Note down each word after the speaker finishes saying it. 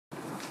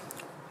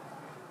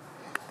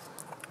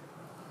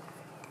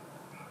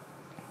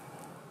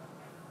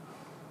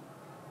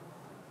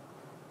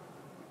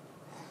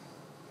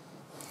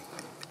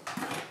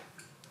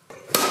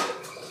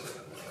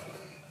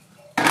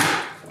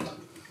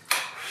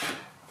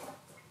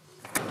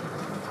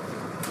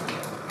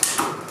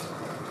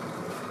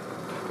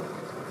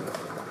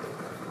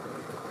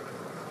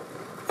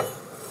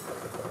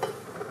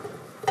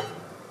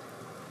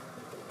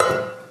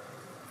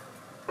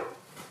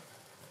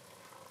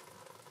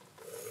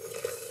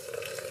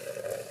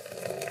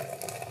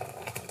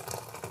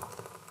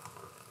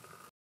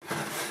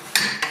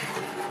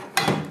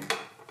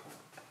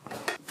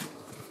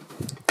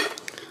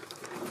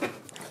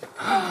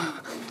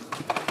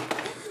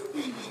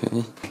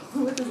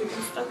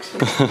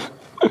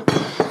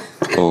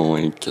Oh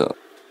my god.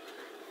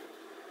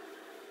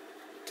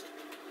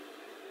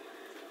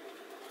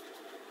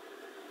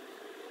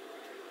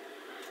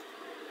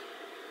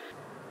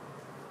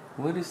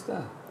 What is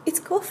that? It's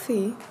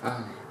coffee.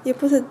 Ah, You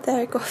put it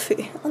there,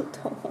 coffee.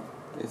 Anton.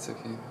 it's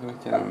okay. We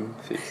can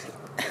fix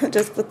it.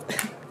 Just put.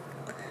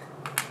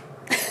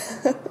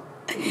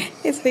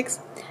 It's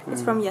fixed.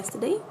 It's from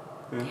yesterday.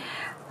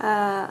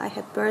 I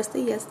had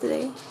birthday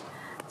yesterday,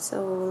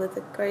 so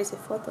little crazy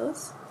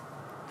photos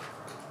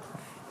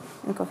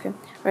and coffee.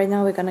 Right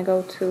now we're gonna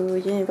go to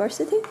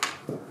university.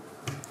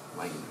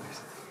 My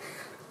university.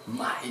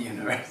 My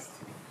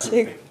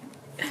university.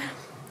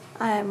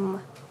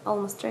 I'm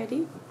almost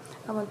ready.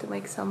 I want to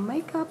make some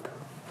makeup.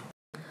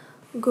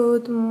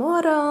 Good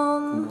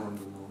morning.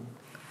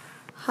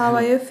 How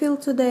are you feel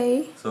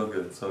today? So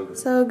good, so good.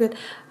 So good.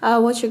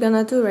 What you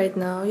gonna do right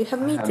now? You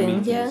have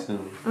meeting, yeah?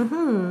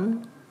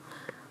 Soon.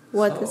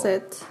 What is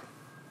it?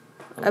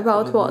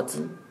 About what?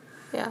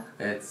 Yeah.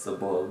 It's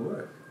about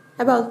work.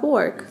 About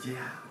work?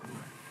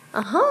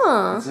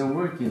 Yeah. It's a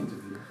work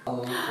interview.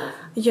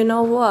 You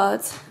know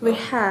what? We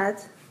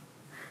had...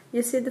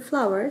 You see the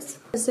flowers?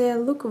 They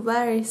look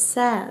very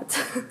sad.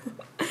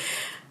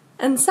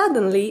 And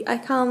suddenly I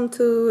come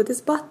to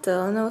this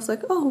bottle and I was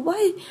like, oh,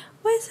 why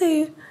is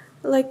they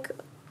like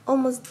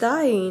almost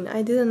dying?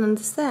 I didn't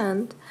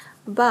understand.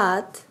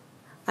 But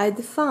I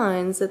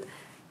defined that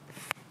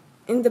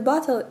in the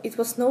bottle it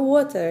was no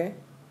water.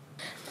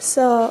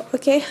 So,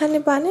 okay, honey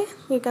bunny,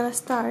 we're gonna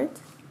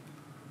start.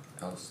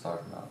 I'll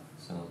start now.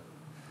 So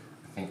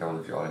I think I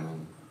will join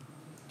in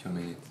 2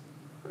 minutes.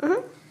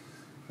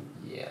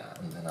 Yeah,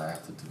 and then I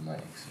have to do my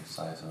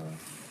exercise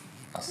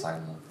or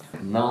assignment.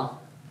 Now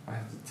I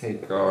have to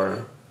take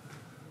our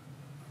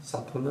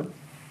supplement.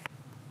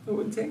 I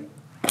would take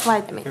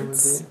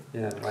Vitamins.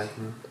 yeah,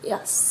 vitamin.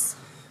 Yes.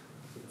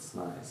 It's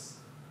nice.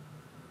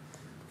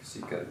 Because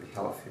you gotta be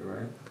healthy,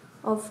 right?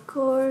 Of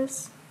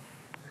course.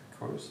 Of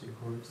course, you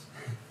horse.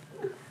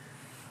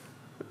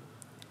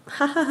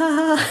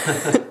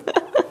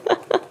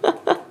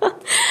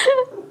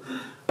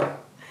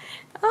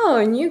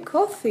 Oh, new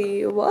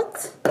coffee.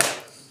 What?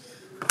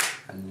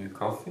 A new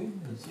coffee?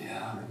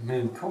 Yeah, I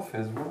made coffee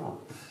as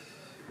well.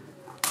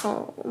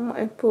 Oh,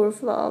 my poor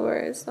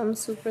flowers. I'm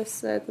super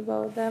sad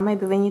about them.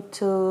 Maybe we need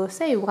to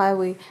say why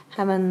we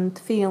haven't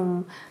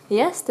filmed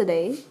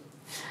yesterday.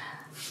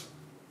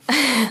 But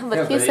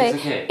yeah, you but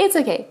say it's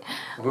okay.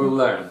 We'll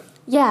learn.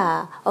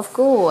 Yeah, of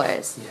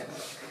course. Yeah.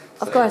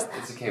 Of So course.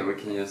 It's okay, we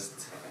can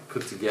just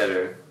put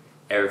together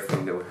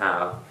everything that we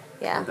have.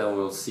 Yeah. And then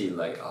we'll see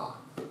like, oh,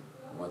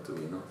 what do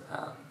we not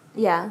have?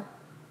 Yeah.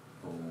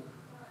 Oh,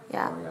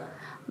 Yeah. oh, yeah.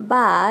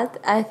 But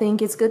I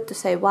think it's good to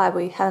say why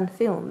we haven't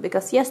filmed,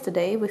 because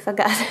yesterday we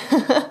forgot.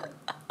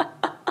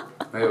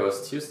 Wait, it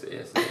was Tuesday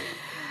yesterday?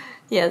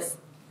 Yes.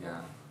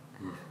 Yeah.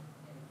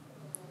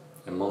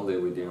 And Monday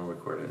we didn't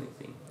record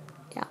anything.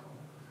 Yeah.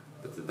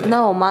 But today...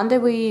 No, Monday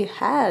we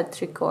had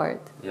record.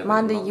 Yeah,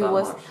 Monday not you that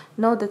was much.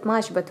 not that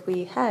much, but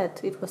we had.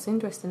 It was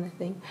interesting, I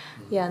think.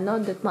 Yeah,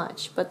 not that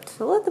much, but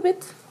a little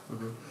bit.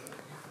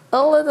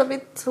 A little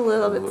bit. A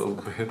little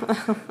bit.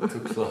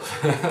 Too close.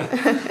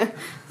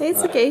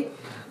 It's okay.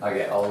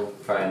 Okay, I'll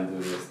try and do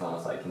this now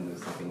so I can do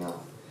something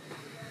else.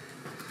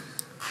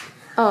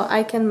 Oh,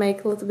 I can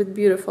make a little bit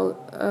beautiful.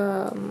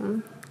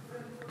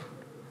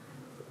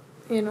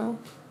 You know,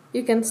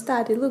 you can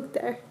study. Look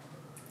there.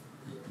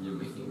 You're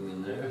making me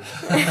nervous.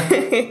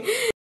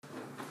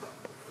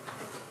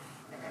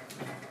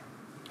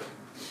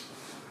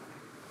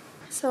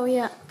 So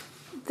yeah,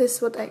 this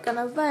is what I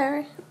gonna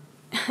wear.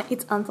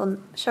 It's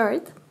Anton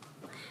shirt,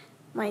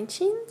 my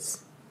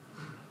jeans,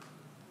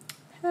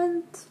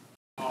 and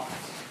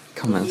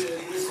Come on.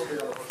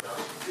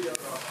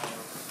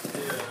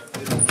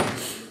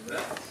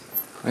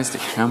 Why is the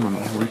camera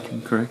not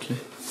working correctly?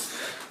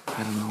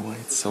 I don't know why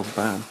it's so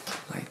bad.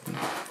 Lighting.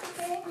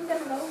 okay, I'm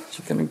gonna go.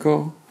 You're gonna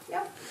go?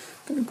 Yep.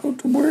 Gonna go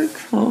to work,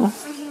 huh?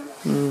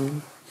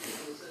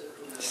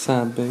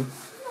 Sad, babe.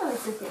 No,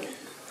 it's okay.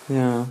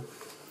 Yeah.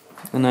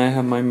 And I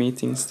have my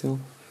meeting still.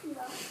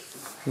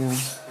 Yeah.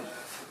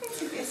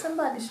 It's okay.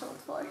 Somebody showed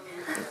for.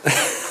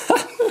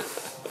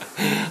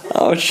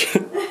 Ouch.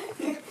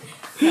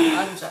 No,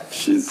 I'm joking.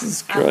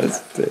 Jesus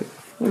Christ, babe.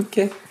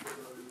 Okay.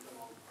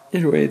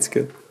 Either way, it's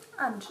good.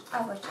 I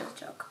was just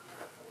joking.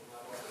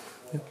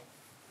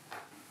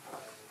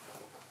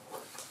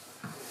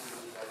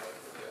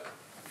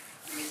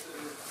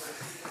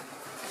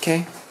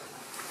 Okay.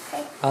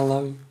 Okay. I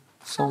love you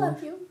so I much.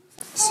 love you.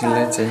 See you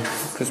later.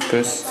 Puss,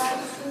 puss.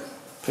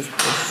 Puss,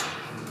 puss.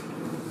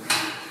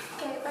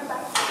 Okay, bye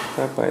bye.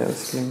 Bye bye,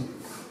 älskling.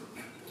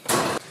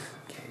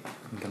 Okay,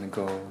 I'm gonna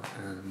go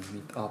and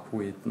meet up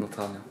with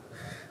Nataliia.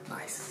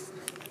 Nice.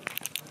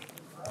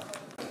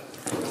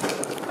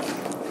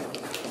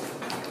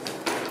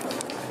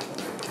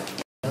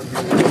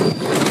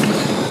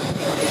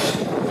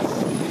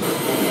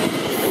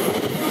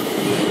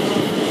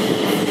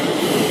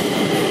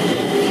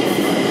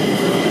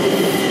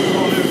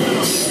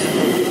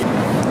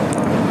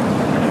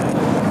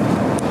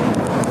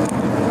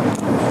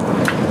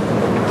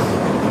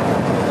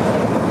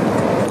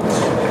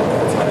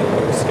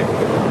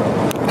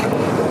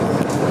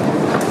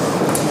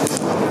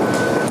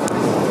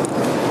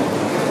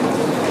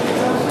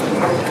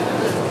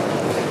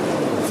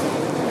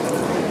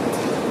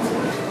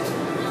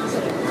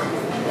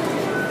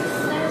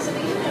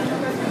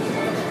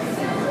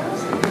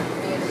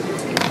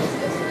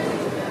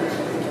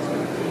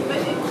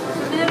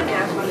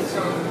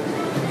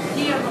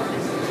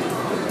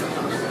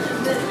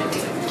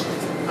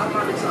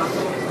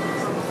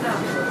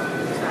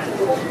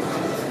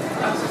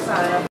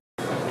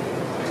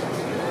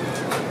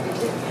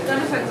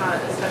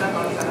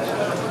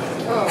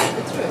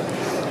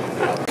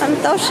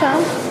 Antosha.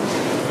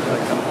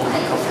 Like an old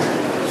couple.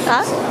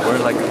 Huh? We're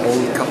like an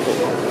old couple.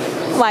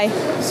 Why?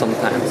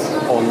 Sometimes.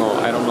 Oh no,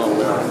 I don't know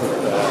where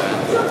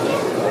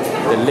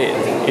the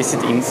lid. Is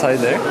it inside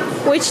there?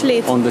 Which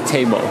lid? On the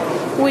table.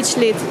 Which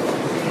lid?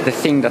 The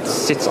thing that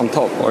sits on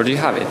top, or do you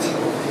have it?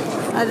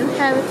 I don't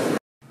have it.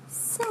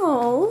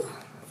 So,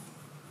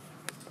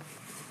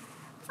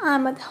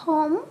 I'm at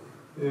home.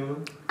 Yeah.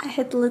 I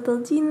had a little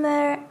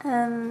dinner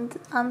and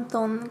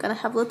Anton gonna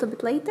have a little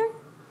bit later.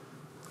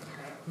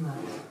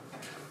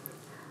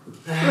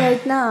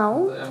 Right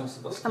now,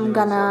 I'm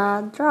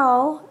gonna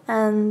draw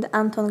and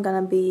Anton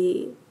gonna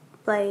be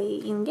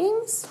playing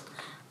games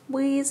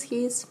with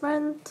his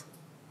friend.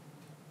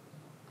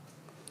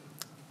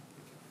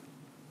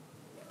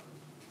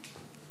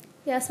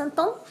 Yes,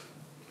 Anton?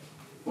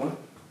 What?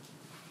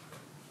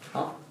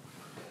 Huh?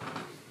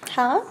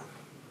 Huh?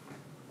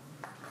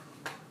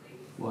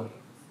 What?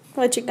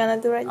 What you gonna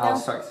do right now?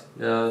 Strax.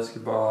 Jag ska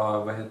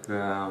bara,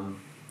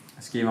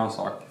 skriva en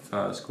sak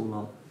för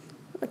skolan.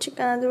 What you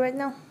gonna do right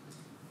now?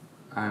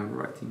 I'm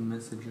writing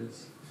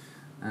messages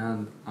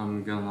and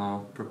I'm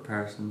gonna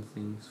prepare some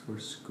things for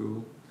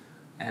school.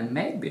 And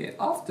maybe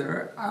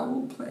after I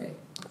will play.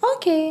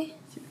 Okay.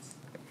 Yes.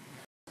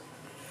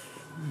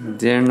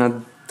 Dear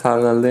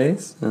Nataliia,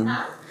 and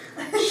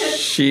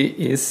she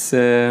is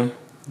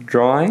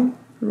drawing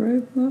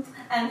right now.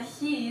 And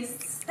he is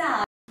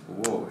stuck.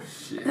 Whoa,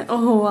 shit.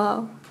 Oh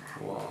wow.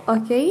 Wow.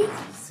 Okay.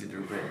 See the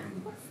red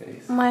in my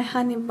face. My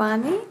honey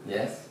bunny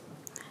Yes.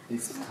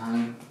 It's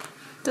time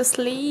to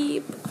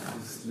sleep.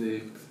 to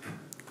sleep.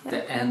 Yeah.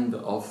 The end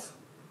of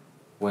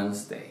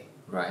Wednesday,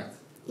 right?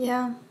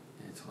 Yeah.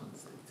 It's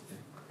Wednesday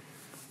today.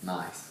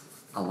 Nice.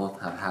 A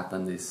lot have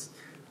happened this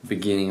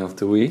beginning of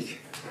the week.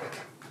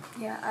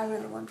 Yeah, I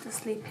really want to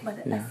sleep, but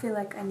I Yeah. feel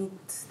like I need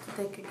to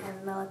take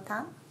again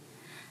Melatonin.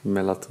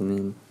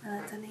 melatonin.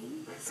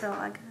 So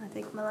I'm gonna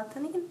take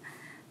melatonin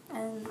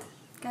and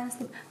gonna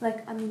sleep.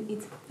 Like, I mean,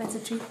 it's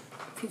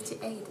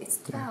 23:58. It's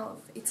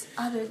 12. It's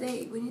other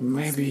day. We need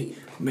to sleep.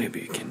 Maybe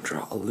you can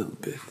draw a little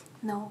bit.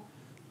 No.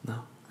 No.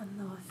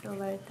 No, I feel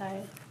very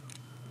tired.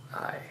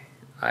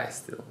 I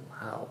still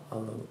have a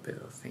little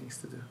bit of things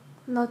to do.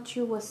 Not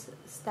you was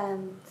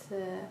stand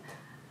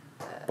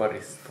But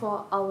it's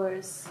 4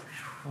 hours.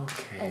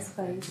 okay. As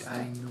well.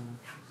 I know.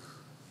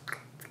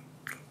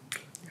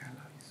 I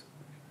love you so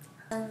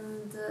much.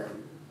 And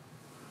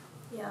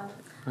yeah,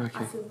 Okay.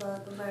 I feel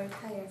very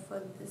tired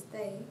for this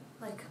day.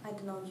 Like, I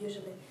don't know,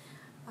 usually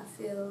I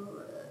feel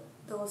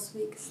those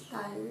weeks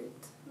tired,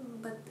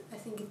 but I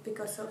think it's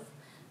because of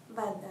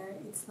weather.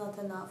 It's not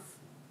enough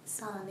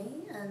sunny,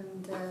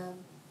 and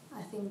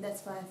I think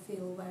that's why I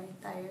feel very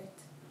tired.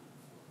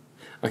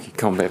 Okay,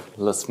 come babe,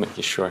 let's make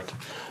it short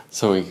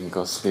so we can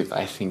go sleep.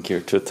 I think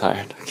you're too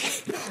tired,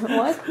 okay?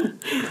 What?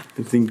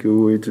 I think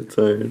you're way too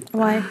tired.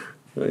 Why?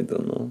 I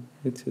don't know.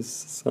 It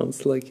just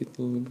sounds like it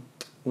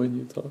when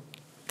you talk.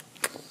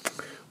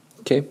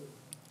 Okay,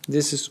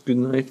 this is good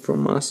night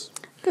from us.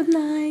 Good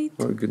night.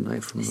 Or good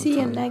night from See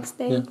you Natalia. next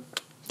day. Yeah.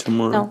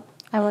 Tomorrow. No,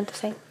 I want to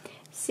say,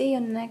 see you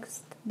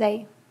next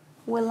day.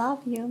 We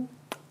love you.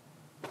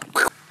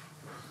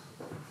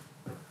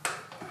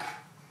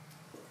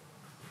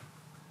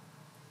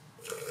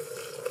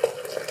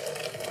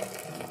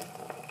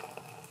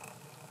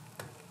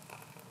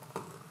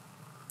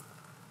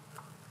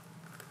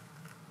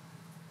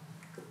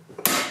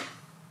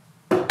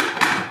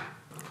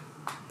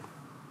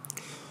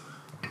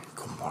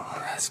 God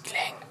morgon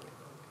älskling.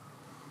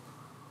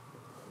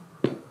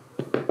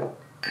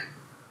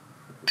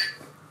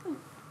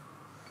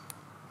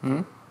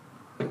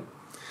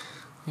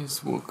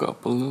 Just woke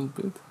up a little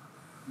bit.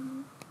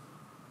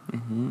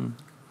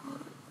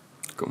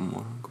 God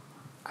morgon.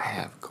 I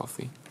have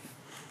coffee.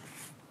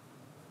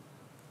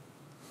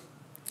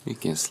 You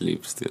can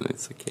sleep still,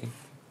 it's okay.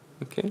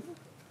 Okay?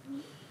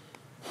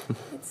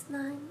 It's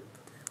 9,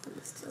 but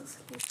I'm still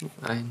sleeping.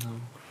 I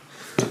know.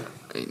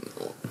 I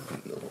know.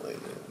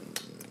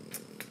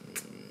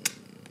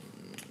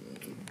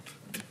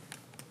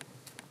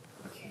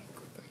 Okay,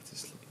 go back to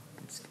sleep.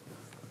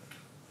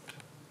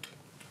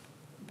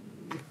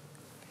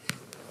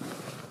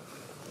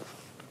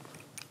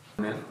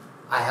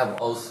 I have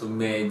also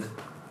made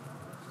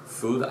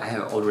food I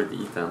have already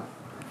eaten.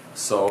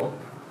 So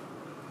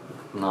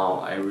now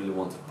I really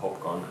want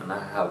popcorn, and I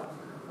have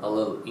a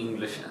little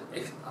English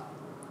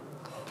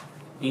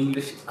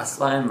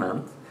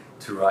assignment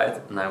to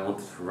write, and I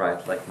wanted to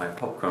write like my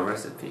popcorn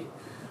recipe.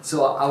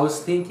 So I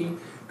was thinking,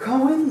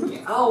 come with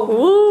me,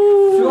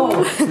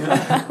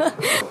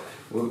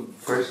 Well,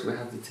 first we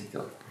have to take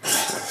out.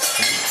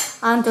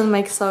 Anton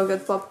makes so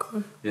good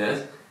popcorn.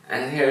 Yes,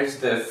 and here's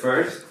the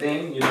first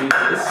thing. You need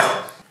this.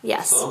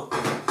 Yes. So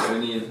you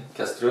need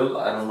casserole.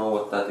 I don't know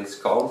what that is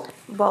called.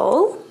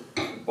 Bowl?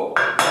 Bowl.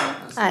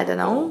 I don't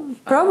know.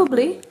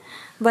 Probably.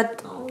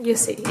 But you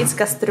see, it's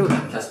castrol.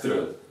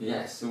 Casserole.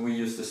 Yes, so we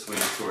use the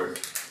Swedish word.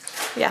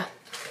 Yeah.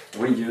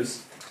 we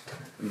use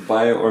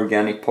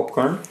bio-organic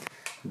popcorn,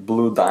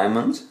 Blue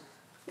Diamond.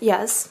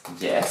 Yes.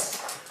 Yes.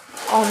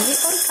 Only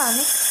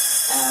organic.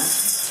 And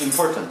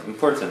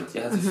important,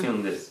 you have to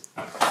film this.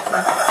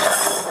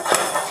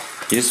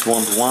 You just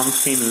want one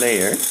thin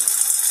layer.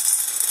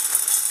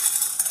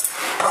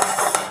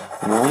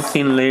 One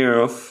thin layer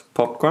of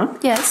popcorn.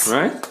 Yes.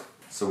 Right?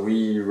 So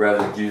we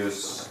rather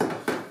use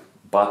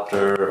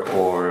butter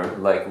or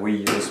like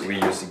we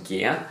use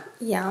ghee.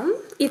 Yeah,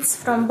 it's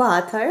from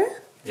butter.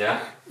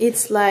 Yeah.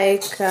 It's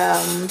like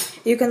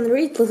you can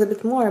read a little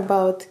bit more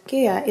about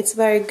ghee. It's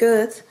very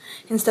good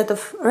instead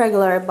of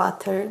regular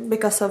butter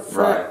because of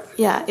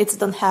yeah, it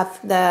don't have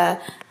the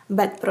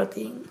bad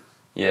protein.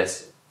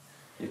 Yes.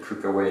 You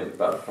cook away the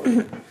bad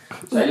protein.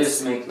 So I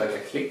just make like a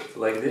clip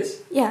like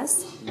this.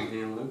 Yes. You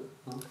can look.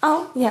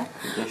 Oh yeah.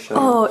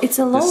 Oh, it's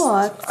a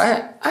lot.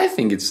 I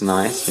think it's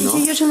nice, you know.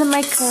 You usually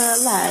make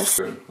less.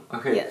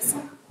 Okay. Yes.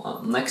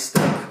 Well, next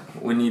step,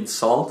 we need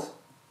salt.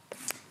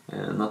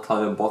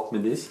 Nataliia bought me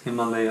this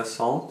Himalaya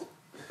salt.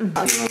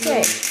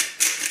 Okay. A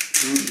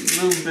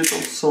little bit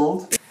of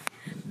salt.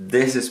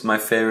 This is my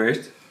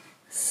favorite.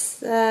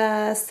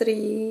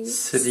 Sri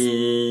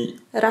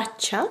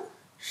Racha.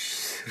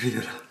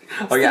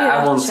 Okay,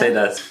 I won't say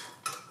that.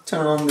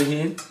 Turn on the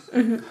heat,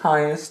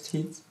 highest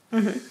heat.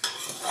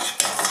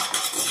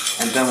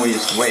 And then we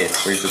just wait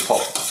for it to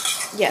pop.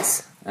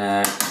 Yes.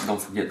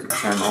 Don't forget to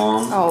turn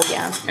on. Oh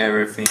yeah.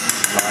 Everything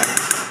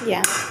live.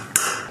 Yeah.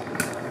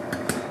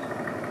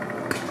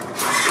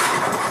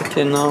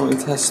 Okay, now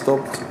it has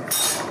stopped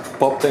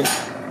popping.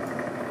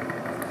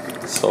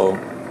 So,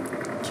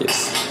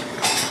 kiss.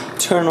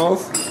 Turn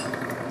off.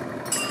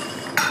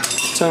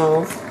 Turn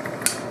off.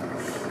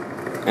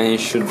 And it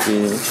should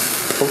be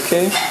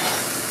okay.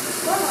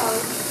 Wow.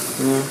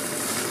 Yeah.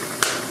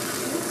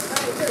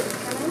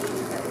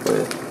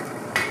 Wait.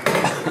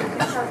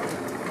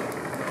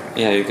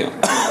 Yeah, you can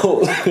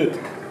hold it.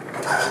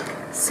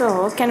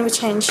 So, can we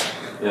change?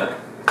 Yeah.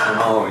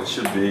 Now it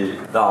should be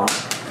done.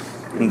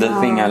 The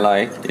thing I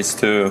like is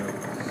to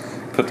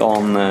put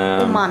on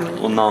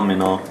unami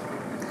now.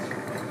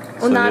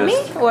 Unami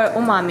or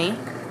umami?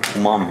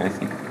 Umami, I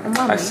think.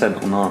 Umami. I said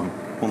unami.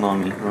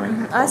 Unami,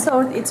 right? I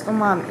thought it's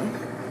umami.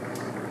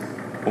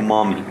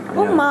 Umami. Yeah.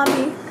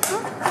 Umami.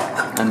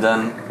 And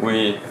then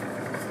we...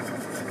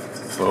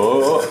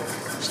 Oh!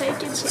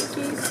 Shake it, shake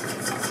it.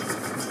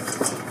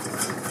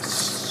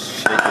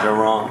 Shake it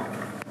around.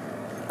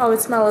 Oh,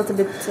 it smells a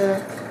bit...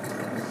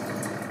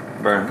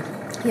 Burnt.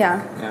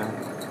 Yeah. Yeah.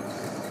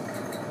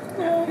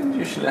 Yeah, it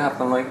usually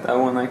happens like that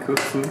when I cook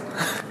food.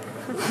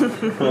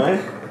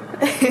 Right?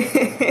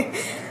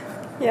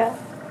 Yeah.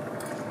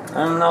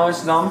 And now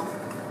it's done.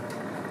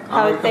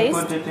 How I it can tastes?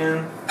 put it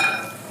in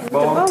The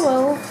bowl.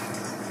 bowl.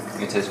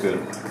 It tastes good.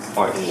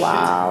 Oh,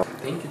 Wow. shit.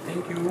 Thank you,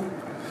 thank you.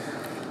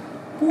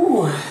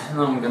 Ooh,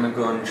 now I'm gonna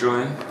go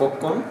enjoy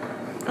popcorn.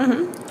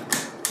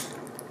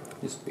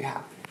 Just be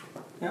happy.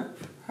 Yeah,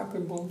 happy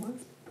bowl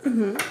life.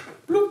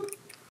 Bloop.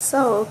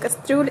 So,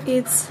 castrol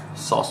is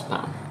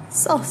Saucepan.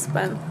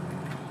 saucepan.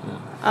 Yeah.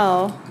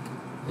 Oh,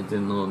 I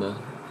didn't know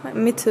that.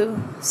 me too.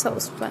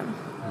 Saucepan.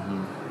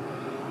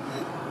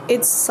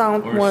 It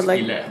sounds Or more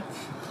like skillet.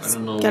 I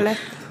don't know skillet.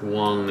 which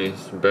one is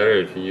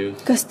better to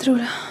use. Castrol.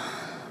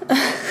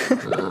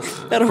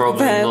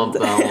 Probably not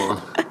that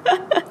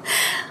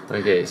one.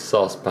 Okay,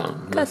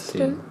 saucepan. Let's see.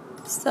 Castrol.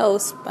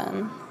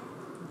 Saucepan.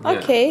 Yeah.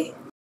 Okay.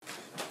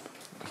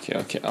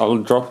 Okay, I'll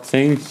drop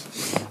things.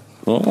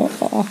 Oh.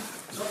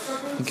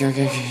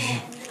 Okay.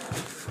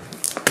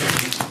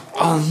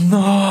 Oh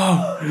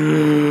no!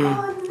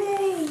 Oh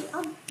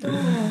no!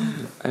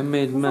 I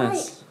made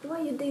mess. Why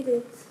you did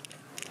it?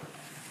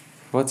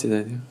 What did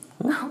I do?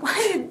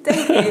 Why you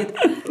did it?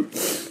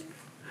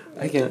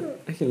 I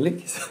can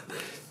lick it.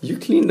 You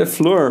clean the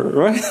floor,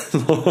 right?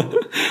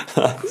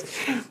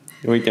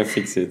 We can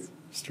fix it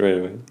straight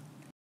away.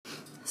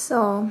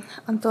 So,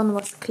 Anton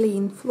was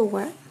clean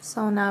floor,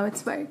 so now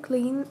it's very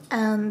clean,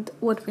 and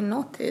what we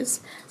notice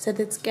is that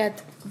it's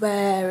get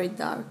very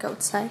dark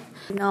outside.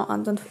 Now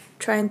Anton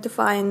trying to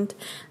find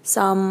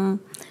some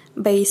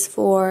base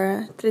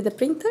for 3D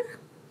printer.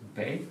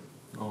 Base?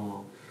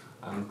 Oh,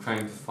 I'm trying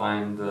to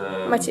find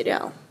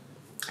Material.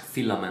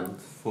 filament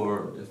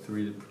for the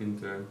 3D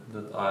printer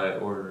that I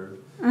ordered.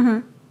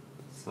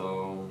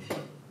 So...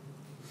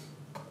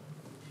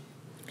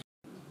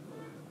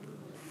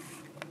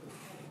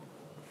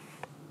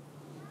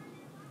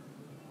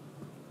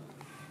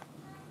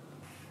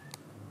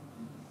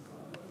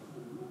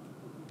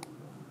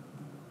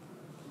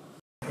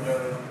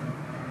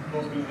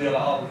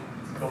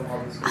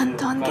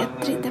 Anton get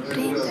 3D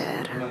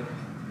printer.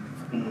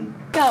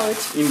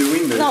 Couch. In the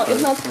window. No,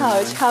 it's not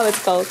couch. How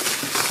it's called?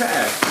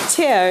 Chair.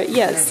 Chair.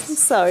 Yes.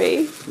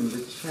 Sorry. In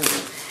the chair.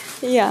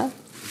 Yeah.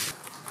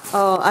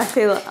 Oh, I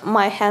feel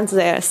my hands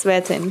there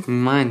sweating.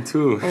 Mine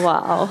too.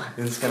 Wow.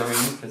 It's gonna be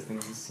interesting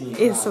to see.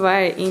 It's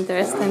very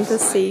interesting to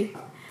see.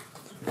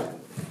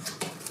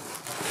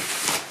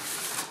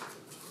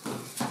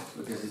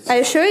 Are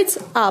you sure it's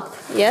up?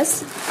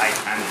 Yes? I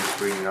can just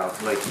bring it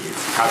up, like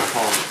it's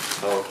carton,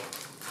 so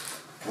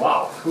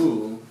Wow,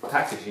 cool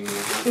packaging.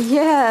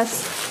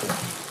 Yes.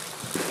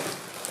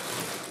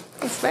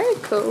 It's very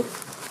cool.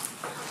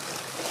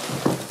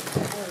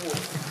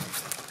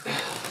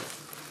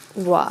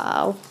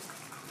 Wow.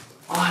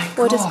 Oh my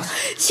What god.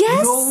 is...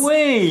 Yes! No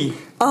way!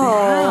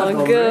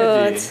 Oh,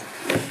 good.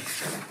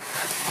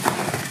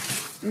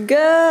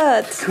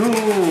 Good.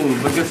 Cool,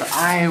 because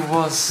I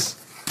was...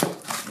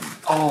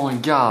 Oh my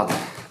god.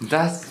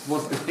 That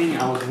was the thing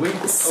I was waiting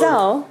for.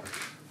 So...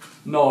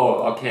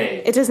 No,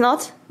 okay. It is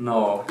not?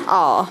 No.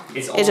 Oh.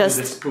 It's only just...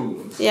 the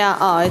spoons. Yeah,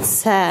 oh, it's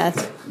sad.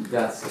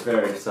 That's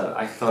very sad.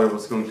 I thought it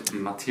was going to be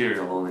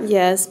material on it.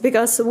 Yes,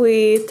 because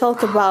we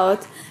talk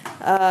about...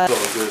 So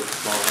good.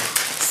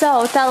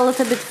 So, tell a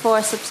little bit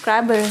for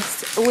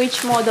subscribers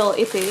which model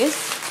it is.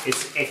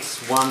 It's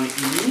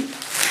X1E.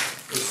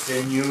 It's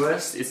the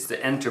newest. It's the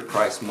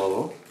enterprise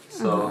model.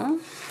 So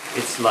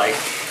it's like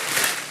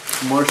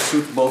more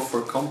suitable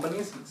for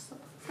companies and stuff.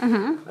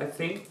 I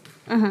think.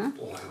 Oh,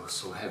 it was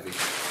so heavy.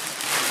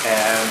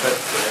 But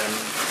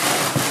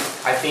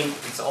I think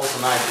it's also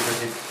nice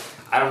because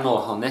I don't know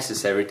how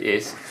necessary it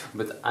is,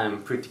 but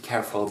I'm pretty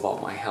careful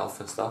about my health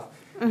and stuff.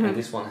 And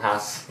this one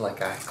has like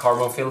a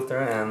carbon filter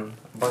and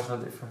a bunch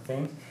of different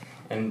things.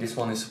 And this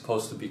one is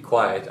supposed to be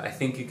quiet. I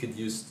think you could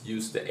use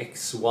the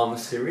X1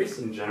 series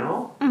in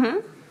general.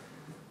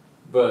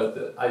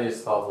 But I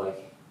just thought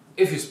like,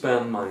 if you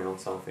spend money on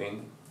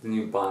something, then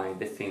you buy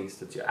the things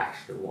that you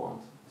actually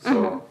want.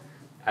 So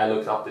I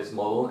looked up this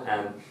model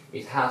and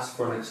it has,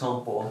 for an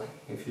example,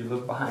 if you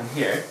look behind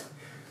here,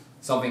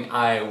 something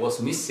I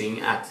was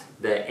missing at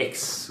the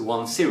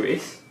X1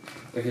 series.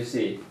 If you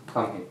see,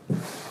 come here.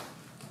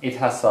 It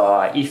has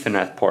a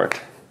Ethernet port,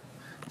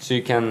 so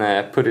you can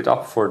put it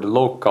up for the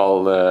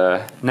local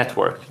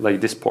network,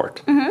 like this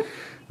port.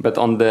 But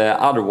on the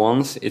other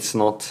ones, it's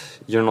not.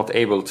 You're not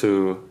able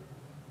to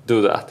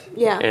do that.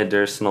 Yeah.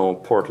 There's no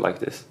port like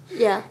this.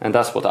 Yeah. And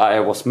that's what I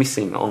was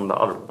missing on the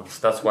other ones.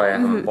 That's why I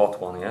haven't bought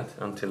one yet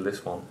until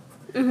this one.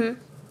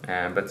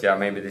 But yeah,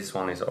 maybe this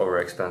one is over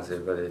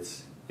expensive, but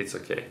it's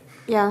okay.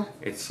 Yeah.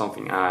 It's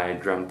something I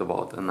dreamt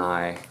about and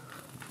I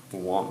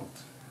want.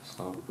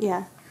 So.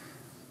 Yeah.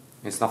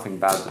 It's nothing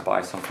bad to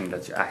buy something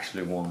that you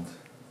actually want.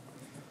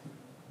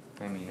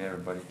 I mean,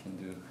 everybody can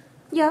do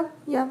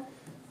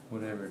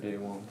whatever they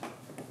want.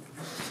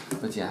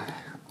 But yeah,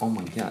 oh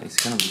my god, it's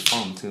gonna be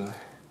fun to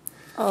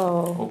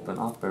open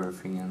up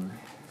everything and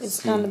It's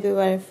see. gonna be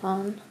very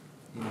fun.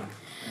 Yeah,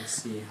 and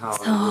see how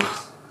it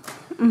works.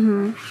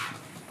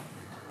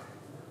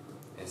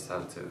 It's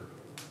how to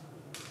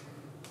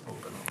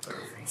open up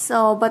everything.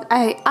 So, but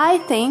I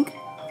think...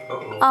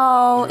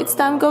 Oh, it's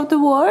time to go to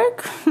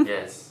work?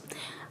 Yes.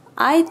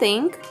 I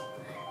think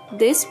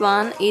this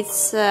one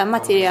is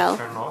material.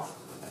 Turn off.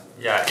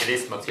 Yeah, it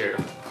is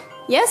material.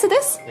 Yes, it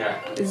is? Yeah.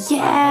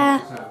 Yeah.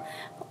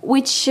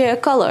 Which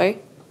color?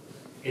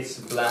 It's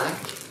black.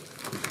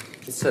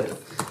 It said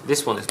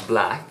this one is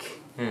black.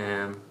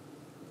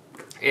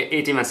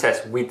 It even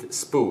says with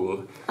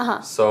spool.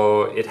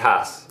 So it's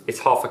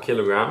 0.5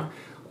 kilogram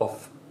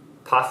of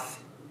puff,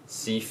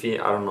 Zifi,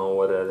 I don't know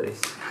what that is.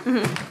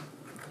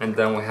 And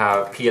then we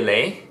have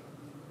PLA.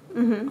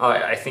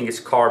 I think it's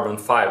carbon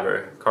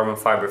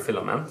fiber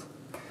filament.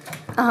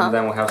 And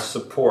then we have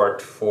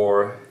support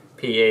for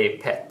PA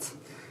PET.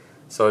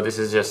 So this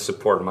is just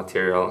support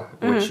material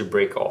which you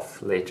break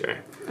off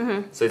later.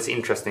 So it's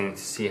interesting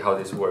to see how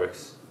this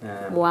works.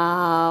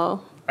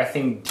 Wow. I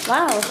think.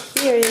 Wow,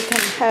 here you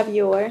can have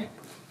your...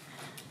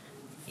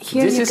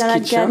 Here this you're is gonna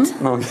kitchen?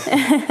 get... No.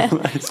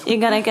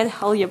 You're gonna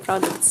get all your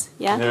products,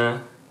 yeah? Yeah.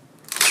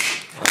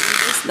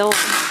 This door.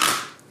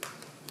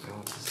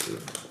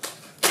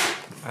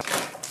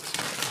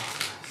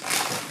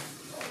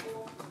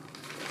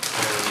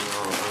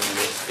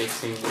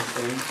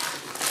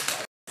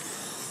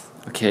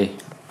 Okay,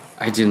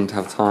 I didn't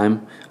have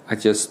time. I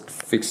just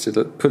fixed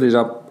it, put it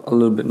up a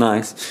little bit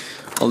nice.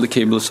 All the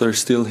cables are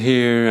still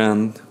here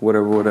and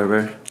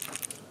whatever.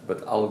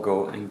 But I'll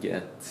go and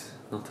get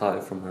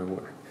Nataliia from her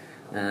work.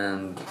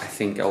 And I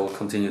think I will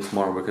continue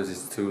tomorrow because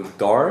it's too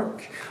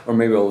dark. Or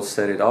maybe I'll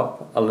set it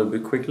up a little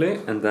bit quickly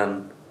and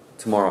then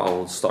tomorrow I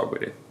will start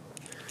with it.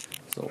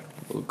 So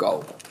we'll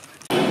go.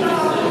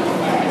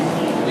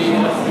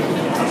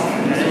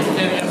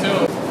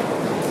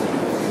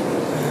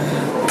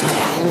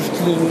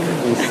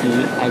 You see,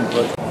 I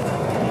got.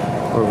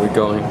 Where are we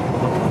going?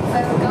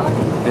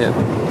 Yeah.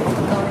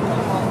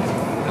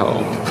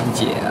 Home.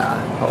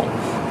 Yeah. Home.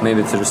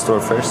 Maybe to the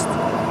store first.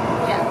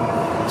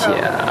 Yeah.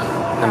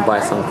 Yeah. And buy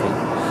something.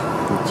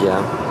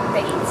 Yeah.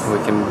 Dates. We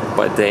can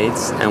buy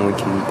dates and we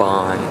can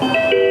buy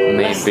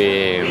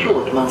maybe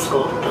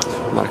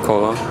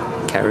Marcola,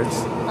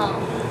 carrots. Oh.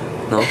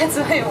 No? That's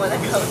why I want to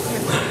go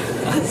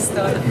to the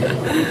store.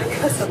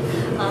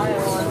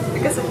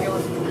 Because of your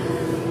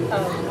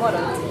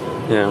product.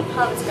 Yeah.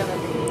 How it's gonna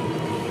be?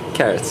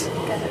 Carrots.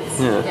 Carrots.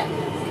 Yeah. Yeah.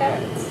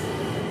 Carrots.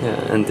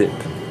 Yeah, and dip,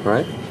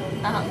 right?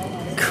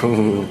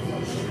 Cool.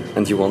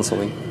 And you want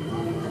something?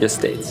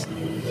 Just dates.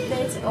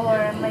 Dates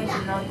or maybe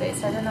not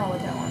dates. I don't know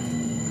what I want.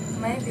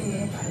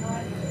 Maybe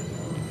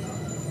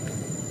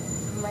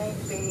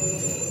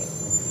Maybe.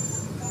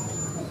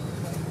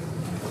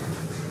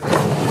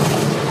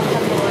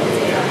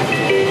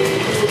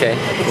 Okay,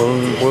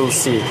 we'll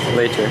see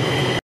later.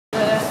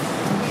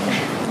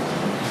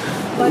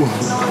 But not.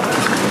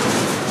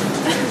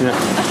 Yeah.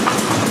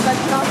 But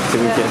not. Can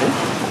we get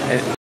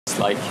it? It's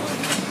like I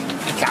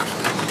can.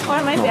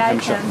 Or maybe I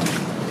can.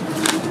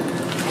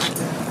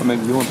 Or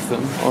maybe you want to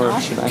film, or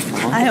should I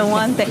film? I don't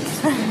want it.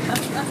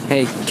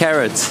 Hey,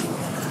 carrots.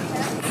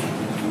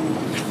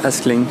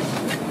 Älskling.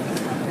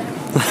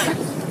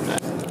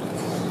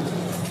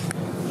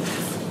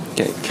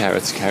 Okay,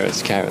 carrots.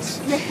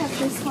 They have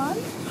this one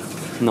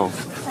No,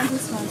 and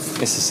this one.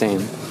 it's the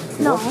same.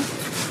 No,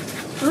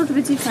 a little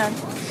bit different.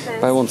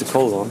 But I want the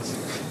cold ones.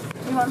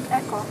 You want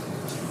Echo?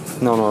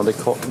 No,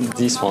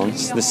 these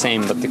ones, the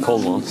same, but the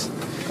cold ones.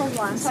 Cold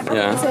ones.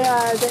 Yeah. They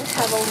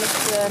have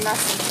almost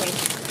nothing.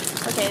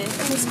 Okay,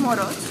 this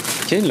Morot.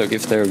 Okay, look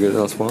if they're good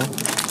as well.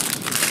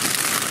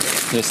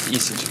 Just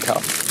easy to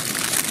cut.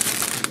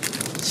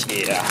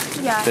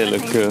 Yeah, they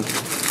look good.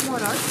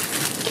 Morot.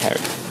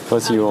 Carrot.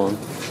 What do you want?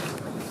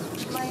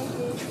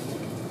 Maybe.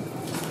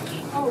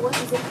 Oh, what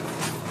is it?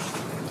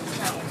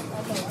 No,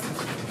 I don't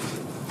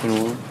want. You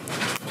know what?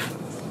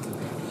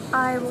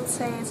 I will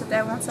say that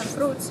I want some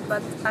fruits,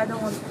 but I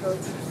don't want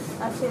fruits.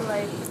 I feel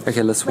like...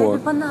 Okay, let's maybe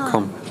walk. banana.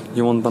 Come.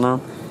 You want banana?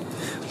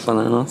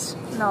 Bananas?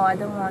 No, I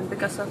don't want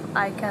because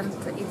I can't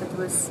eat it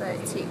with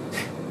tea.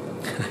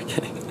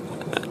 Okay.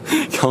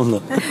 Come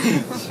on.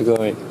 Let's go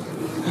away.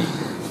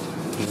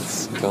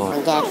 Let's go.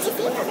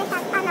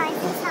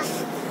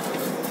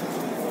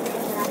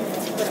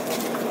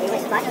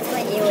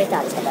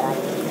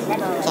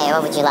 Okay,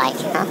 what would you like?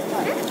 Huh?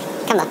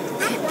 Come on.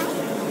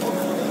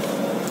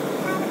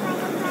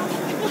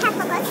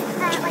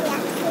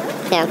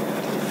 Yeah.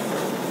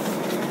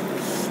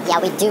 Yeah,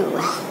 we do.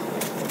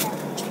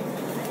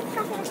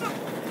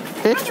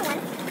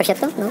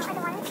 Prosciutto? No.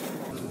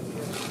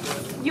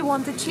 You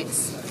want the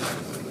cheese?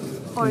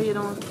 Or you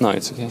don't? No,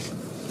 it's okay.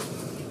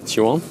 Do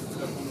you want?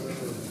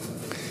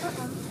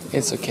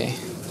 It's okay.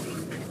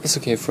 It's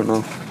okay for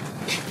now.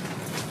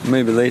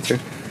 Maybe later.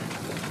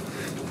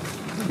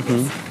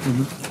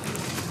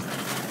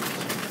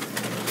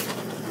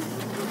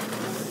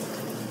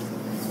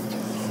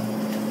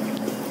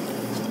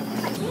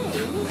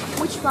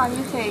 Which one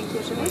you take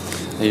usually?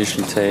 I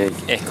usually take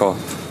Echo.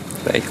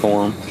 The Echo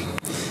one.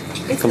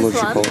 It's this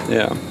Ecological. one?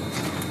 Yeah.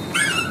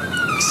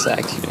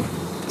 Exactly.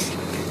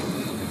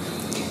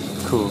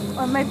 Cool.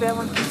 Or maybe I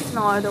want it.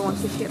 No, I don't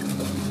want it here.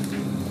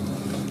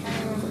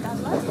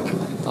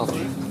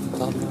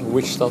 Dadlar.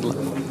 Which dadlar?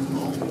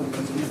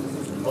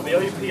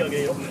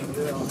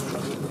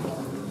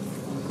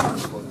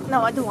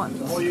 No, I don't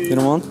want. You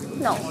don't want?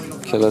 No.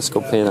 Okay, let's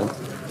go pay then.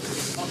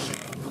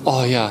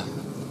 Oh yeah,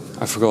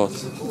 I forgot.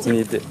 We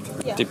need dip,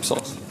 Yeah. dip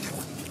sauce.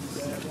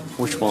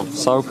 Which one?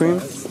 Sour cream?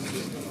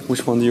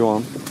 Which one do you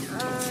want?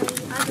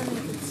 I don't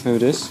need it. Maybe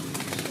this?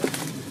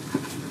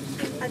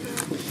 I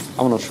don't.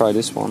 I wanna try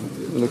this one.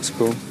 It looks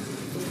cool.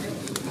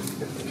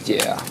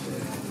 Yeah.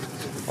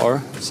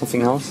 Or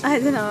something else? I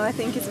don't know. I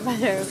think it's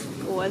better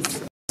was.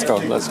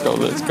 Let's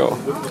go.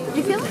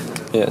 You feel?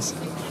 Yes.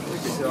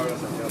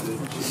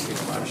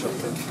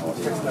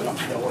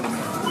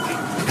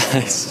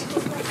 Nice.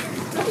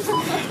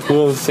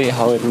 We'll see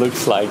how it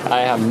looks like.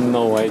 I have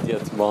no idea,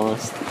 to be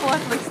honest.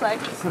 What looks like?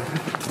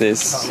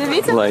 This, The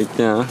little- like,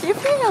 yeah. You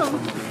feel?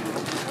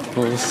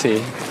 We'll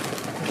see.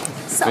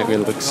 So, Maybe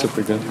it looks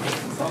super good.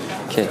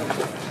 Okay,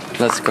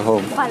 let's go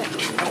home. but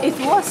it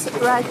was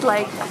right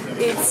like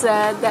it's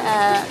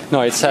the.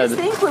 No, it said. This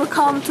thing will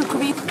come to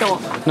Quito.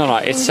 No,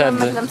 it said.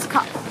 Madam's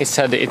cup. It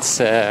said it's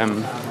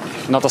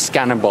not a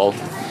scannable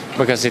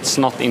because it's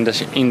not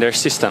in their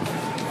system.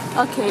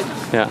 Okay.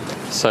 Yeah,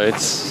 so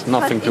it's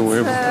nothing But to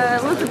worry about.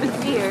 it's a little bit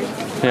weird.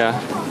 Yeah,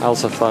 I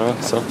also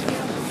thought so.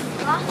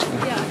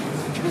 Yeah.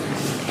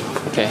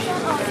 Okay.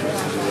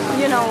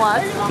 You know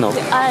what? No.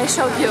 I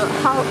showed you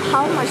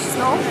how much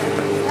snow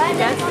I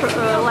get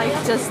for, like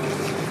just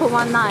for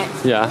one night.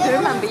 Yeah. You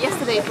remember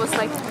yesterday it was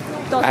like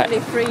totally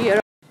free.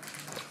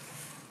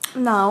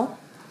 Now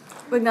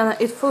we're gonna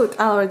eat food.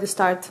 I already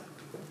start.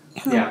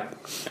 Yeah.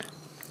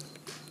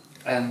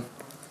 And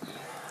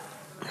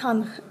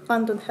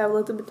Anton have a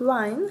little bit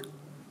wine.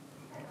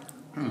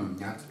 you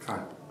have to try.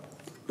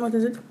 What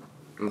is it?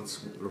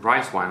 It's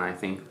rice wine, I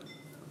think.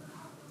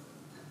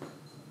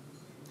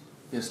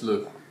 Yes,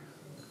 look.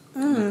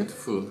 Look at the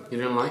food. You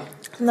don't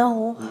like?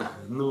 No.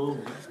 No.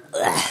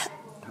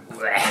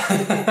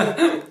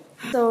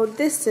 So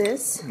this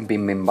is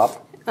Bibimbap.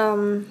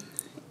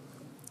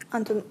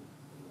 Anton.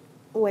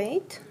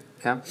 Wait.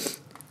 Yeah.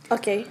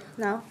 Okay.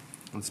 Now.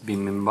 It's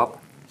bibimbap.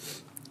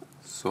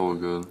 So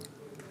good.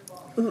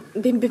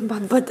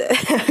 Bibimbap, but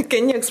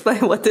can you explain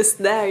what is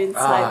there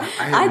inside?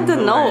 I have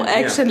don't no know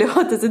idea. actually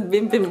what is it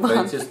bibimbap. But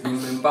it's just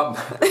bibimbap.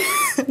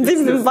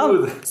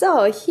 Bibimbap.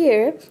 So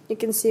here you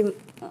can see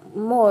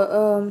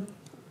more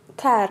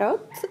carrot,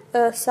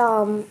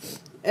 some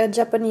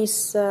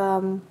Japanese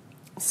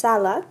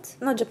salad.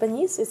 Not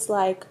Japanese. It's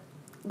like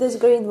this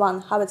green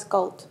one. How it's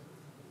called?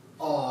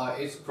 Oh,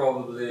 it's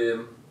probably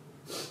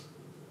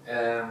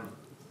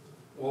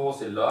What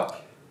was it,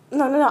 luck?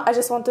 No. I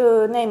just want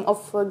the name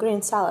of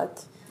green salad.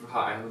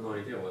 I have no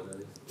idea what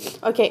that is.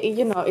 Okay,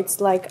 you know, it's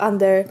like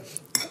under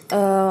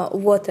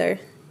water,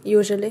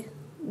 usually.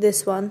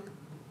 This one.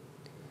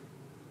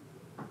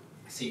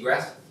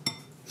 Seagrass?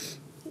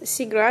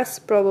 Seagrass,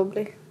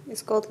 probably.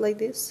 It's called like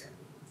this.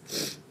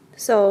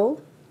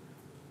 So,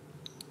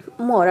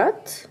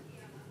 morat,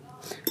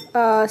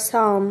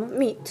 some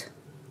meat,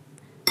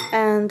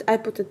 and I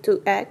put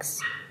 2 eggs.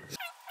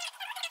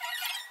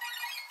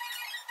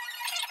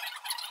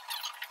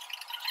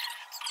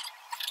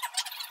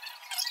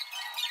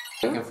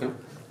 You can film?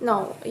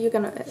 No, you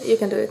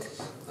can do it.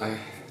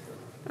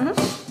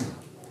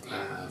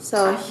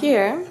 So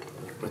here,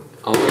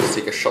 I'll just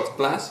take a shot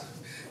glass.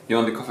 You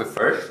want the coffee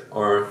first,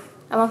 or?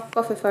 I want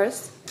coffee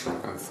first.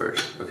 Coffee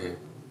first, okay.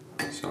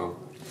 So.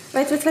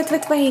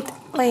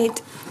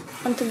 Wait.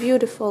 Want a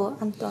beautiful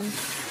Anton.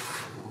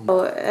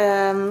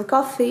 So,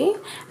 coffee,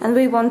 and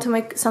we want to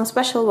make some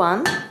special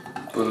one.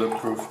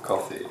 Bulletproof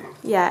coffee.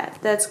 Yeah,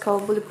 that's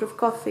called Bulletproof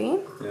coffee.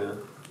 Yeah.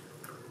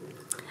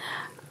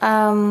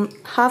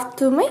 How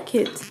to make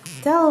it?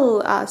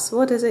 Tell us,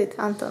 what is it,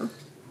 Anton?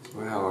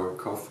 We have our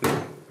coffee.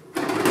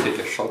 We take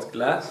a shot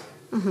glass.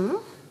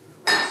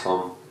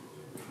 Some.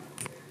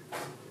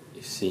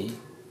 You see?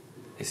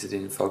 Is it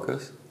in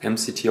focus?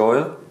 MCT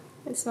oil.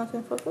 It's not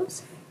in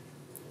focus.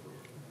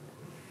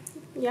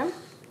 Yeah.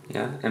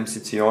 Yeah,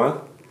 MCT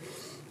oil.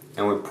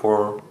 And we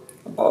pour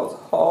about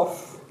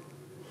half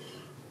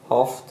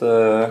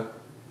the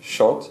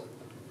shot.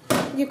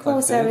 You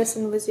close Okay.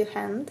 everything with your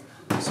hand.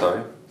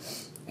 Sorry.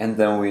 And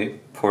then we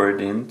pour it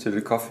into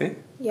the coffee.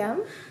 Yeah.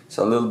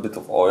 So a little bit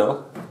of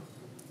oil.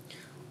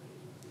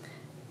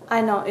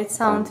 I know it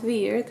sounds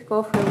weird,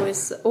 coffee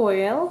with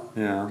oil,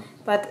 Yeah.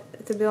 but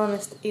to be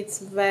honest, it's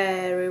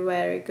very,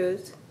 very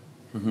good.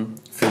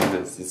 Feel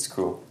this, it's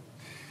cool.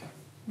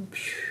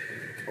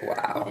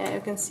 Wow. Yeah,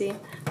 you can see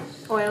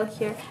oil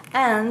here.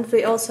 And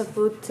we also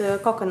put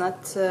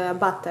coconut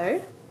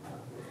butter,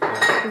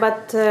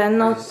 but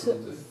not...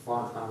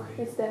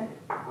 It's there,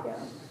 yeah.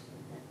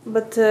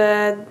 But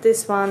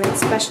this one is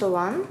special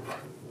one.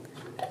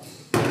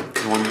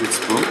 You want this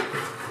spoon?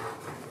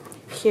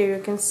 Here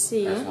you can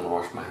see I just want to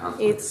wash my hands.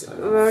 it's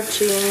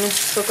virgin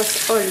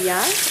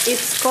cocosolia.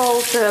 It's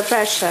called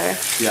pressure.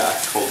 Yeah,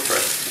 cold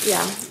press.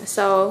 Yeah,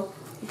 so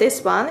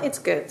this one it's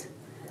good,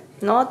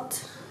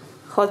 not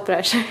hot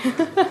pressure.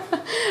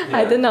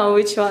 I don't know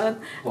which one,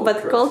 but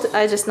press. cold.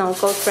 I just know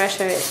cold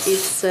pressure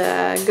is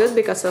good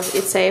because of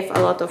it saves a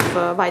lot of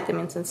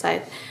vitamins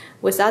inside.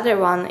 With other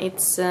one,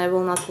 it's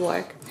will not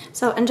work.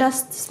 So and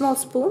just small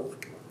spoon.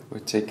 We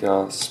take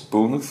a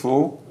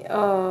spoonful.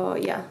 Oh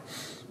yeah,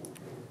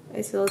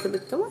 it's a little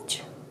bit too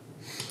much.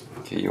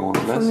 Okay, you want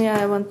For less? me,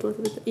 I want a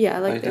little bit. Yeah,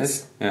 like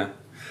this. Yeah.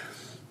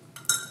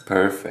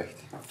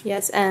 Perfect.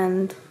 Yes,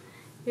 and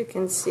you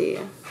can see.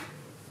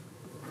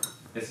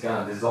 It's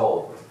gonna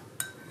dissolve.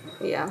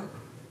 Yeah.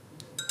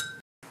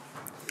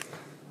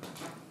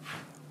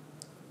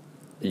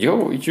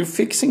 Yo, you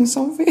fixing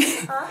something?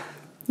 Huh?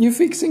 You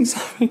fixing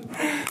something?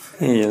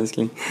 Hey,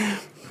 Ashley.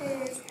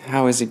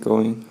 How is it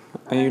going?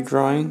 Are you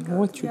drawing?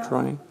 What you Yeah.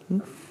 drawing?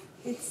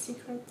 It's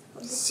secret.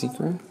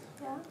 Secret?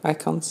 Yeah. I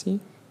can't see.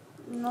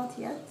 Not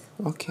yet.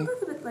 Okay. A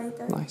little bit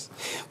later. Nice.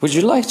 Would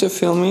you like to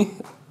film me?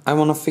 I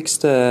wanna fix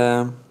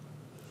the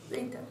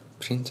Later.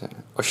 printer.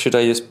 Or should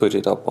I just put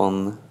it up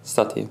on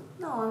stative?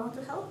 No, I want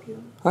to help you.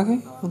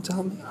 Okay, want to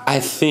help me? I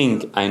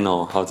think I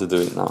know how to do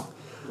it now.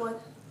 What?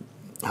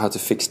 How to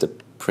fix the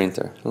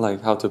printer.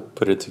 Like how to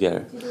put it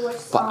together. Did you watch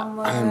But some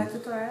I'm-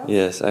 tutorials?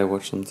 Yes, I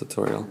watched some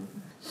tutorial.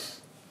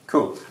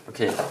 Cool.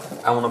 Okay,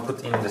 I want to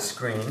put in the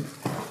screen.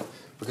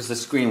 Because the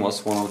screen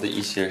was one of the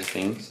easier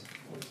things.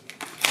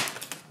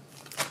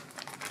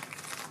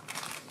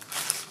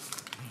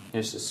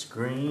 Here's the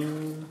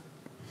screen.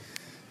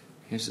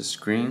 Here's the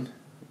screen.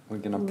 We're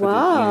gonna put it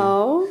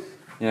Wow. in.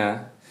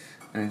 Yeah.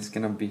 And it's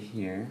gonna be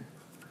here.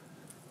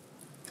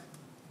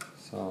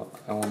 So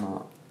I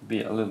wanna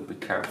be a little bit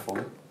careful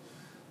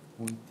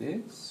with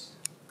this.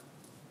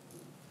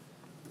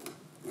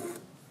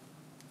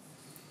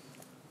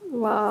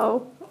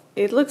 Wow.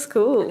 It looks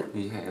cool.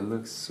 Yeah, it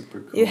looks super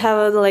cool. You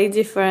have like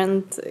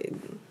different.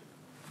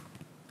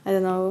 I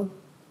don't know.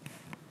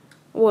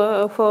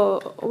 Why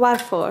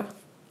for?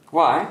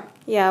 Why?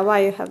 Yeah, why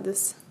you have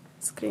this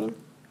screen?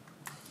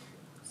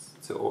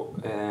 To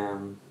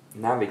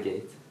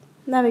navigate.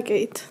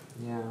 Navigate.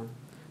 Yeah.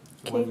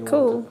 Okay, When you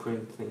cool. want to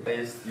print things. I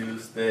just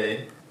used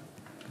a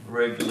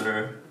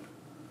regular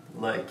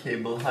like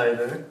cable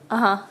hider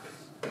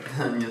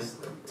and just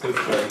took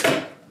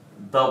like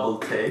double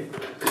tape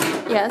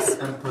Yes.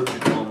 and put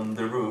it on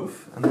the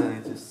roof and then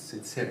it just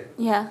sits here.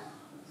 Yeah.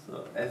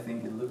 So I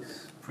think it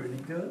looks pretty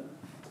good.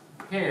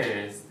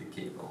 Here's the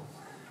cable.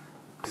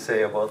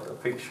 Say about the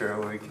picture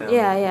we can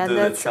Yeah, do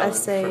that's the I challenge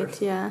say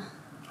first. it, yeah.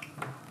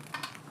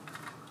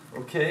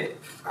 Okay,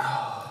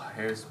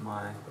 here's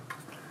my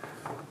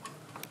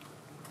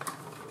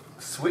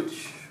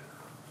switch.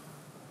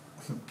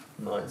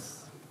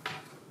 Nice.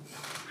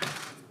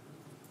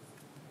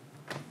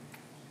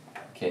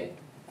 Okay,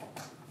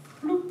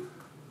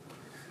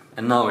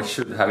 And now it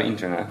should have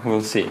internet.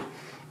 We'll see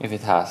if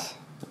it has.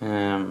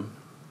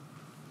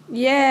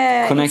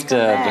 Yeah.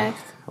 Connected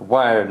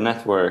wired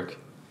network.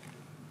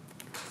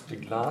 The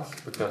glass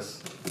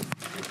because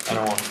I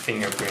don't want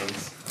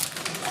fingerprints.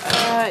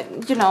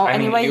 You know,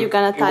 anyway you're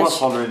gonna touch. It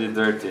was already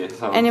dirty.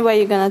 So. Anyway,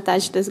 you're gonna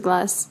touch this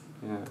glass.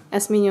 Yeah.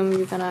 As minimum,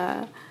 you're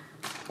gonna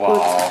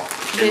wow.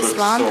 put this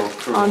one so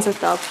cool. on the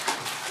top.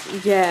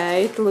 Yeah,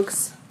 it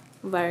looks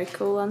very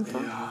cool,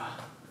 Anton. Yeah.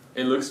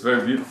 It looks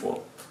very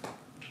beautiful.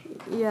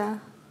 Yeah.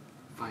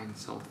 Find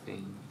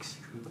something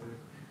extruder.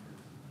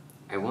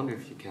 I wonder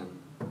if you can.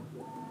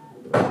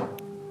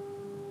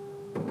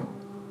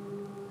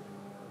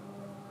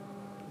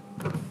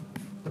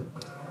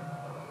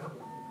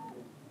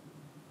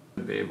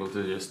 Be able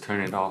to just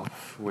turn it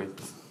off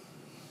with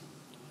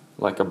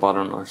like a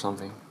button or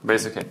something.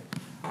 Basically,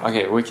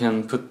 okay, we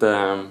can put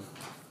the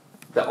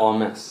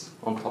AMS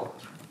on top.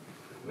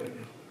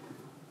 Maybe.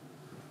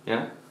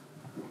 Yeah.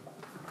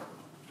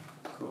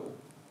 Cool.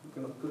 I'm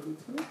gonna put it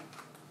here.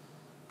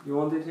 You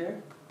want it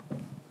here?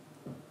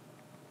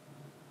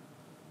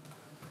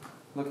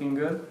 Looking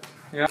good?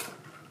 Yeah.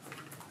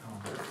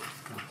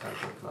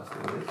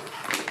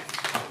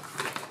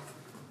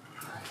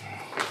 Okay.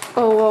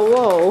 Oh, whoa,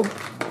 whoa.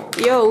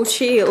 Yo,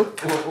 chill.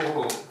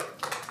 Whoa.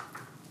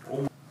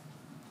 Oh.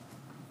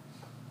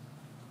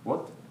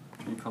 What?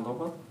 You can't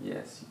open?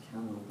 Yes, you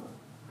can open.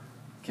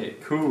 Okay,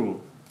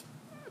 cool.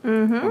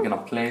 We're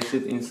gonna place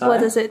it inside.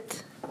 What is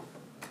it?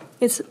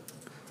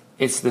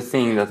 It's the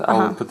thing that I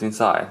will put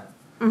inside.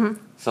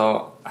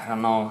 So, I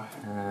don't know,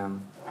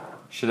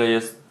 should I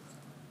just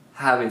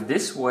have it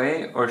this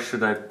way or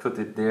should I put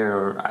it there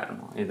or I don't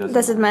know. It doesn't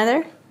Does it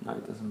matter? No,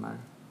 it doesn't matter.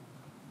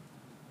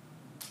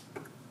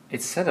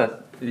 It said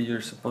that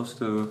you're supposed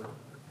to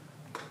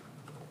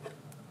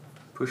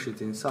push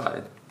it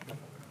inside.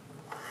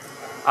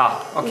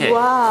 Ah, okay.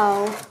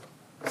 Wow.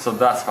 So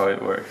that's how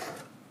it works.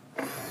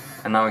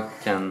 And now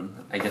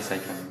I guess I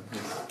can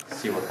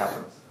just see what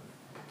happens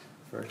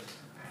first.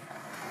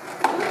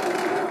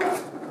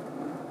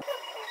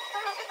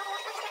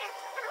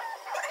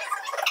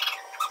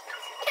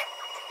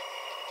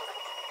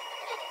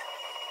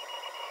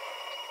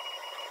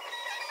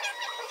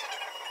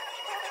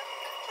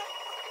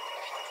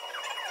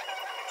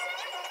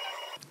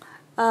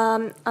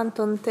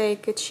 Anton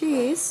take a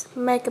cheese,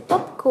 make a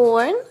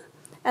popcorn,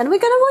 and we're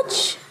gonna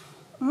watch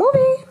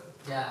movie.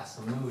 Yeah,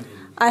 some movie.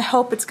 I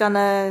hope we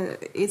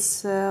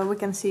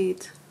can see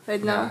it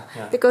right now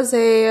Yeah. because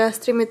they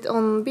stream it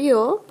on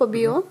Bio,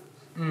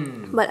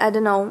 but I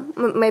don't know.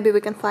 Maybe we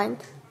can find.